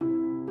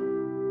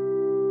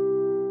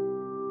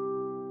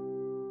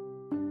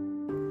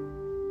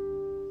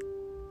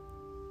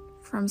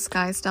From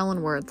Sky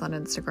Stellan Words on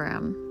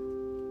Instagram.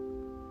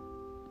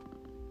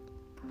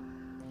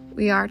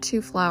 We are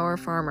two flower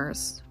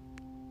farmers,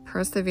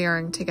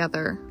 persevering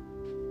together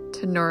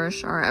to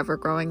nourish our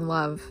ever-growing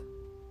love.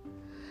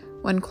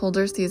 When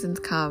colder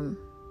seasons come,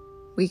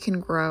 we can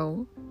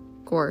grow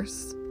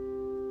gorse.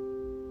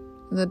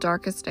 In the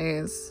darkest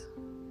days,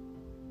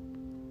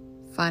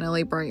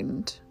 finally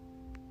brightened.